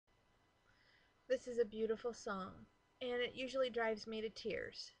This is a beautiful song, and it usually drives me to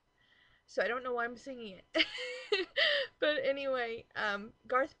tears. So I don't know why I'm singing it. But anyway,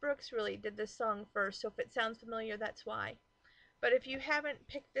 Garth Brooks really did this song first, so if it sounds familiar, that's why. But if you haven't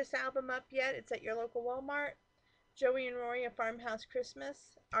picked this album up yet, it's at your local Walmart. Joey and Rory, A Farmhouse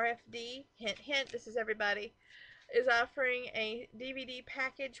Christmas, RFD, hint, hint, this is everybody, is offering a DVD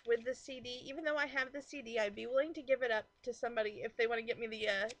package with the CD. Even though I have the CD, I'd be willing to give it up to somebody if they want to get me the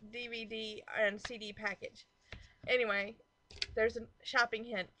DVD and CD package. Anyway, there's a shopping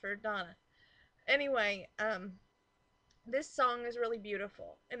hint for Donna. Anyway, this song is really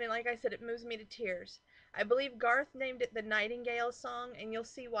beautiful, and then, like I said, it moves me to tears. I believe Garth named it the Nightingale song, and you'll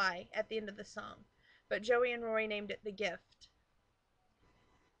see why at the end of the song. But Joey and Rory named it the Gift.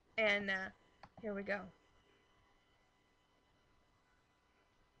 And here we go.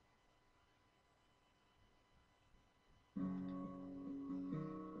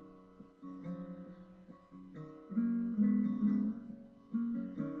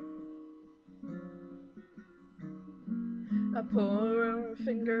 A poor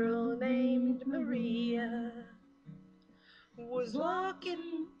orphan girl named Maria was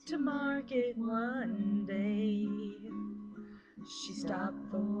walking to market one day. She stopped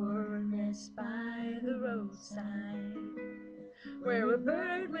for a rest by the roadside, where a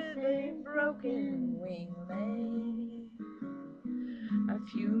bird with a broken wing lay. A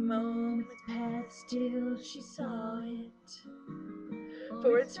few moments passed till she saw it,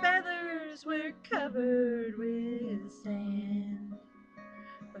 for its feathers were covered with sand.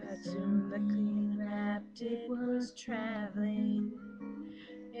 But soon the clean wrapped it was traveling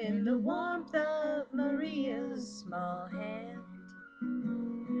in the warmth of Maria's small hand.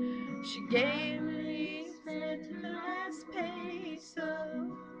 She gaily set her last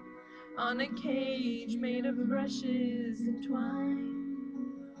peso on a cage made of rushes and twine.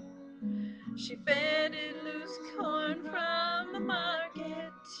 She fed it loose corn from the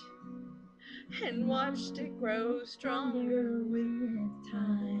market and watched it grow stronger with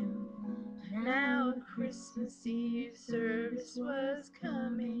time. Now Christmas Eve service was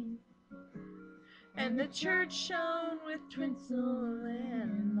coming, and the church shone with tinsel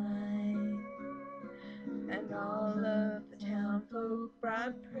and light, and all of the town folk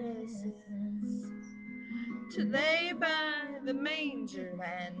brought presents to lay by the manger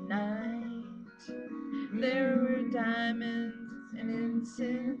that night. There were diamonds and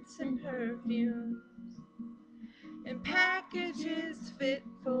incense and perfumes and packages fit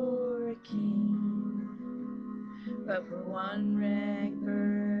for a king, but for one rag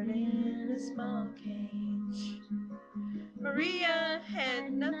bird in a small cage, Maria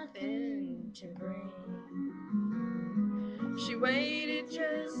had nothing to bring. She waited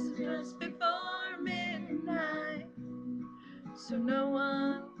just before midnight, so no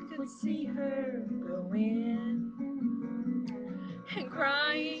one could see her go in. And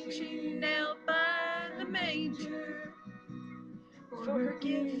crying she knelt by the manger, for her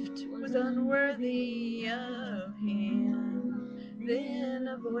gift was unworthy of him. Then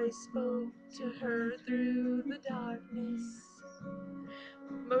a voice spoke to her through the darkness,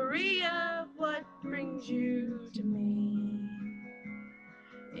 Maria, what brings you to me?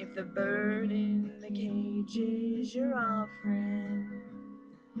 If the bird in the cage is your offering,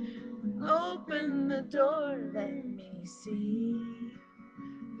 open the door, let me see.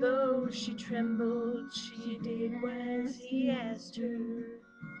 Though she trembled, she did as he asked her,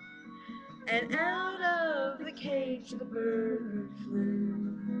 and out of the cage the bird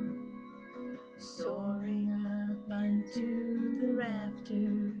flew, soaring up into the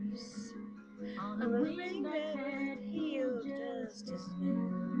rafters on a wing that healed just as new.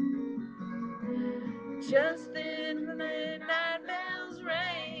 Just then the midnight bells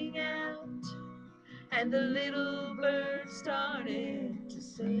rang out, and the little bird started to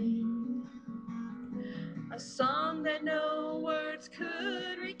sing a song that no words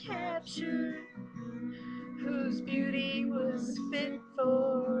could recapture, whose beauty was fit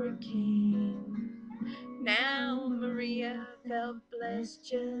for a king. Now Maria felt blessed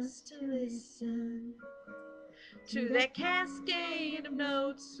just to listen to that cascade of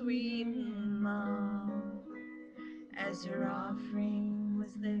notes sweet and long, as her offering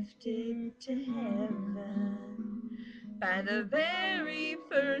was lifted to heaven by the very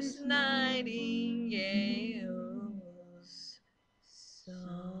first nightingale's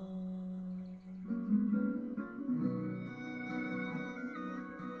song.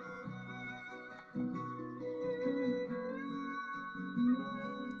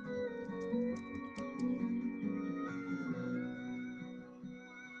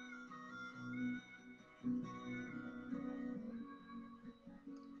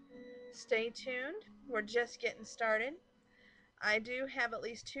 Stay tuned. We're just getting started. I do have at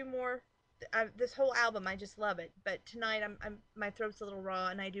least two more. This whole album, I just love it. But tonight, my throat's a little raw,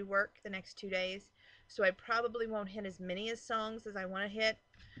 and I do work the next 2 days, so I probably won't hit as many as songs as I want to hit.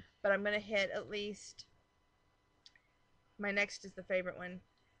 But I'm gonna hit at least. My next is the favorite one.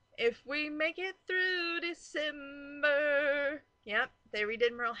 If we make it through December. Yep, they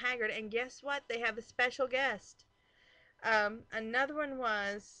redid Merle Haggard, and guess what? They have a special guest. Another one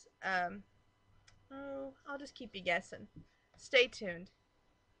was. Oh, I'll just keep you guessing. Stay tuned.